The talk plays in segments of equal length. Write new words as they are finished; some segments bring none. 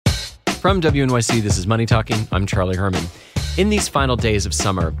From WNYC, this is Money Talking. I'm Charlie Herman. In these final days of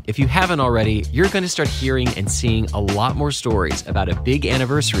summer, if you haven't already, you're going to start hearing and seeing a lot more stories about a big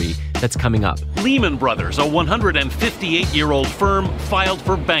anniversary that's coming up. Lehman Brothers, a 158-year-old firm, filed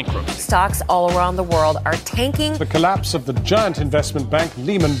for bankruptcy. Stocks all around the world are tanking. The collapse of the giant investment bank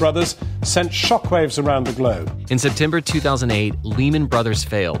Lehman Brothers sent shockwaves around the globe. In September 2008, Lehman Brothers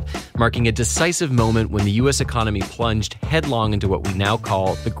failed, marking a decisive moment when the U.S. economy plunged headlong into what we now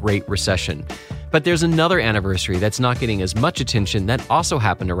call the Great Recession. But there's another anniversary that's not getting as much attention that also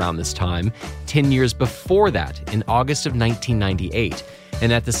happened around this time, 10 years before that, in August of 1998.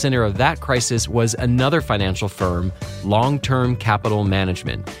 And at the center of that crisis was another financial firm, Long-Term Capital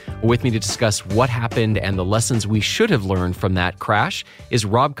Management. With me to discuss what happened and the lessons we should have learned from that crash is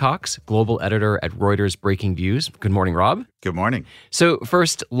Rob Cox, global editor at Reuters Breaking Views. Good morning, Rob. Good morning. So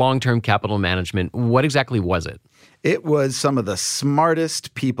first, Long-Term Capital Management, what exactly was it? It was some of the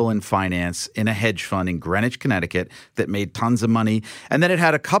smartest people in finance in a hedge fund in Greenwich, Connecticut that made tons of money. And then it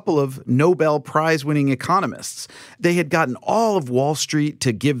had a couple of Nobel Prize-winning economists. They had gotten all of Wall Street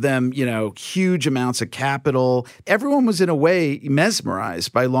to give them, huge amounts of capital. Everyone was in a way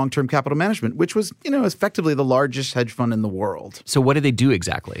mesmerized by Long-Term Capital Management, which was, effectively the largest hedge fund in the world. So what did they do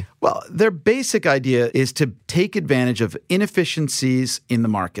exactly? Well, their basic idea is to take advantage of inefficiencies in the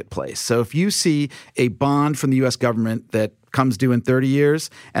marketplace. So if you see a bond from the U.S. government that comes due in 30 years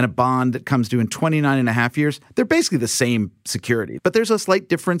and a bond that comes due in 29 and a half years, they're basically the same security. But there's a slight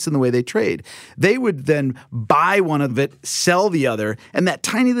difference in the way they trade. They would then buy one of it, sell the other, and that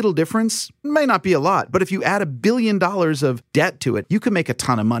tiny little difference may not be a lot. But if you add $1 billion of debt to it, you can make a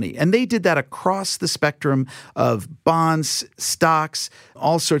ton of money. And they did that across the spectrum of bonds, stocks,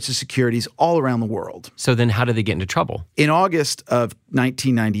 all sorts of securities all around the world. So then how did they get into trouble? In August of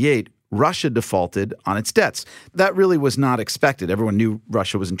 1998, Russia defaulted on its debts. That really was not expected. Everyone knew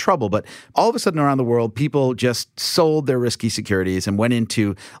Russia was in trouble, but all of a sudden around the world, people just sold their risky securities and went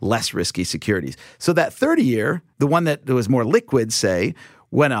into less risky securities. So that 30-year, the one that was more liquid, say,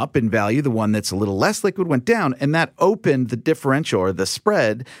 went up in value. The one that's a little less liquid went down, and that opened the differential or the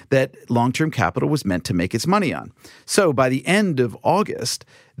spread that long-term capital was meant to make its money on. So by the end of August,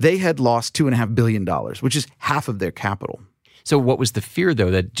 they had lost $2.5 billion, which is half of their capital. So what was the fear,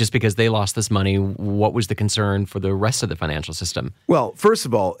 though, that just because they lost this money, what was the concern for the rest of the financial system? Well, first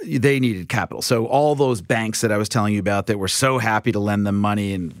of all, they needed capital. So all those banks that I was telling you about that were so happy to lend them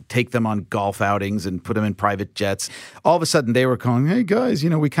money and take them on golf outings and put them in private jets, all of a sudden they were calling, hey, guys,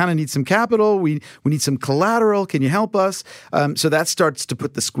 we kind of need some capital. We need some collateral. Can you help us? So that starts to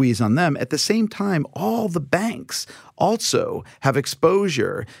put the squeeze on them. At the same time, all the banks also have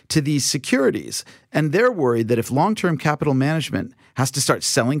exposure to these securities. And they're worried that if long-term capital management has to start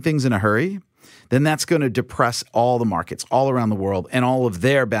selling things in a hurry, then that's going to depress all the markets all around the world, and all of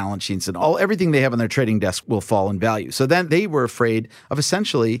their balance sheets and everything they have on their trading desk will fall in value. So then they were afraid of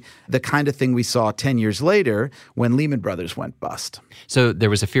essentially the kind of thing we saw 10 years later when Lehman Brothers went bust. So there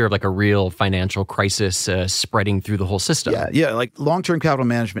was a fear of like a real financial crisis spreading through the whole system. Yeah. Like long-term capital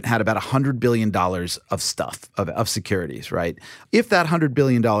management had about $100 billion of stuff, of securities, right? If that $100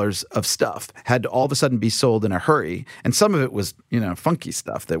 billion of stuff had to all of a sudden be sold in a hurry, and some of it was, funky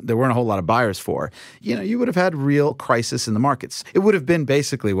stuff that there weren't a whole lot of buyers for, you would have had real crisis in the markets. It would have been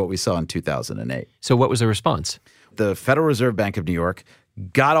basically what we saw in 2008. So what was the response? The Federal Reserve Bank of New York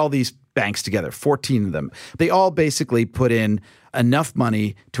got all these banks together, 14 of them. They all basically put in enough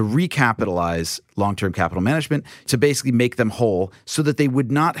money to recapitalize long-term capital management to basically make them whole so that they would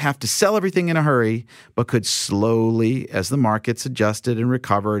not have to sell everything in a hurry, but could slowly, as the markets adjusted and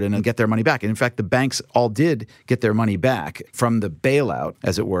recovered, and get their money back. And in fact, the banks all did get their money back from the bailout,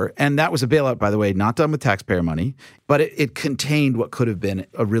 as it were. And that was a bailout, by the way, not done with taxpayer money, but it contained what could have been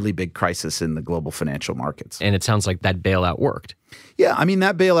a really big crisis in the global financial markets. And it sounds like that bailout worked. Yeah,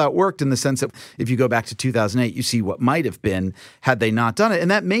 that bailout worked in the sense that if you go back to 2008, you see what might have been had they not done it. And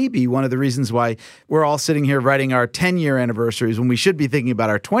that may be one of the reasons why we're all sitting here writing our 10-year anniversaries when we should be thinking about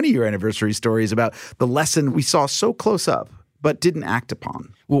our 20-year anniversary stories about the lesson we saw so close up but didn't act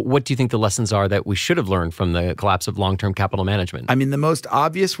upon. Well, what do you think the lessons are that we should have learned from the collapse of long-term capital management? The most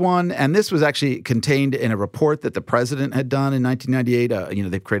obvious one, and this was actually contained in a report that the president had done in 1998.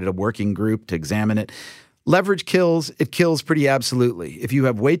 They've created a working group to examine it. Leverage kills. It kills pretty absolutely. If you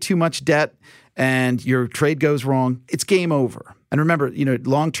have way too much debt and your trade goes wrong, it's game over. And remember,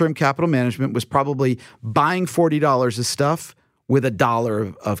 long-term capital management was probably buying $40 of stuff with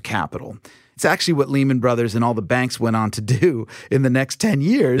 $1 of capital. It's actually what Lehman Brothers and all the banks went on to do in the next 10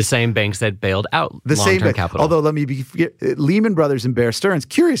 years. The same banks that bailed out long-term capital. Although, let me be Lehman Brothers and Bear Stearns,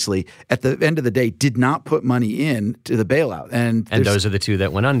 curiously, at the end of the day, did not put money in to the bailout. And those are the two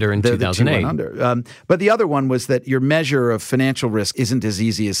that went under in 2008. But the other one was that your measure of financial risk isn't as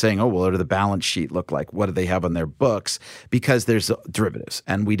easy as saying, oh, well, what does the balance sheet look like? What do they have on their books? Because there's derivatives,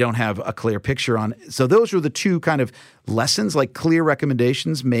 and we don't have a clear picture on it. So those were the two kind of lessons, like clear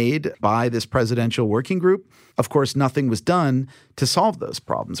recommendations made by this presidential working group. Of course, nothing was done to solve those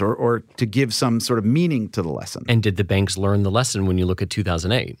problems or to give some sort of meaning to the lesson. And did the banks learn the lesson when you look at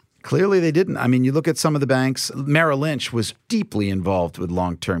 2008? Clearly, they didn't. I mean, you look at some of the banks. Merrill Lynch was deeply involved with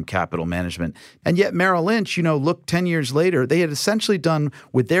long-term capital management. And yet Merrill Lynch, look, 10 years later, they had essentially done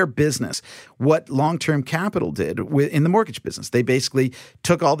with their business what long-term capital did in the mortgage business. They basically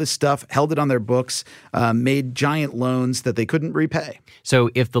took all this stuff, held it on their books, made giant loans that they couldn't repay.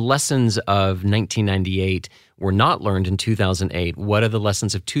 So if the lessons of 1998 were not learned in 2008, what are the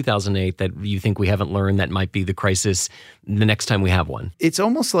lessons of 2008 that you think we haven't learned that might be the crisis the next time we have one? It's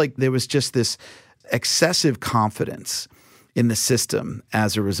almost like there was just this excessive confidence in the system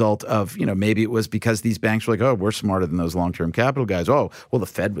as a result of, maybe it was because these banks were like, oh, we're smarter than those long-term capital guys. Oh, well, the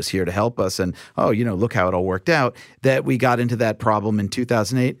Fed was here to help us. And, look how it all worked out, that we got into that problem in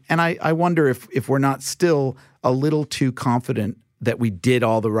 2008. And I wonder if we're not still a little too confident that we did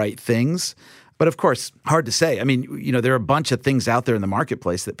all the right things. But of course, hard to say. I mean, there are a bunch of things out there in the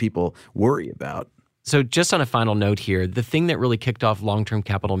marketplace that people worry about. So just on a final note here, the thing that really kicked off long-term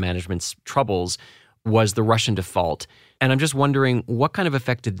capital management's troubles was the Russian default. And I'm just wondering, what kind of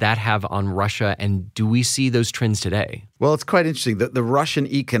effect did that have on Russia? And do we see those trends today? Well, it's quite interesting. The Russian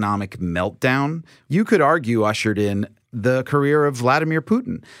economic meltdown, you could argue, ushered in the career of Vladimir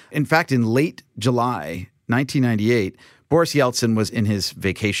Putin. In fact, in late July 1998, Boris Yeltsin was in his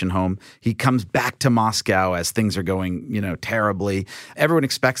vacation home. He comes back to Moscow as things are going, terribly. Everyone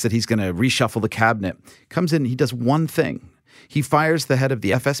expects that he's going to reshuffle the cabinet. Comes in, he does one thing. He fires the head of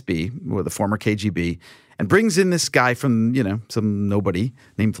the FSB, or the former KGB, and brings in this guy from, some nobody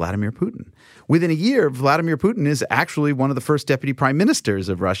named Vladimir Putin. Within a year, Vladimir Putin is actually one of the first deputy prime ministers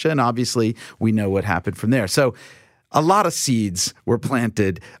of Russia, and obviously we know what happened from there. So a lot of seeds were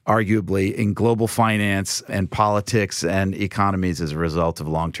planted, arguably, in global finance and politics and economies as a result of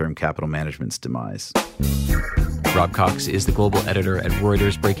long-term capital management's demise. Rob Cox is the global editor at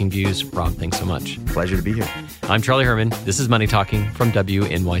Reuters Breaking Views. Rob, thanks so much. Pleasure to be here. I'm Charlie Herman. This is Money Talking from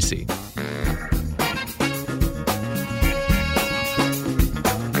WNYC.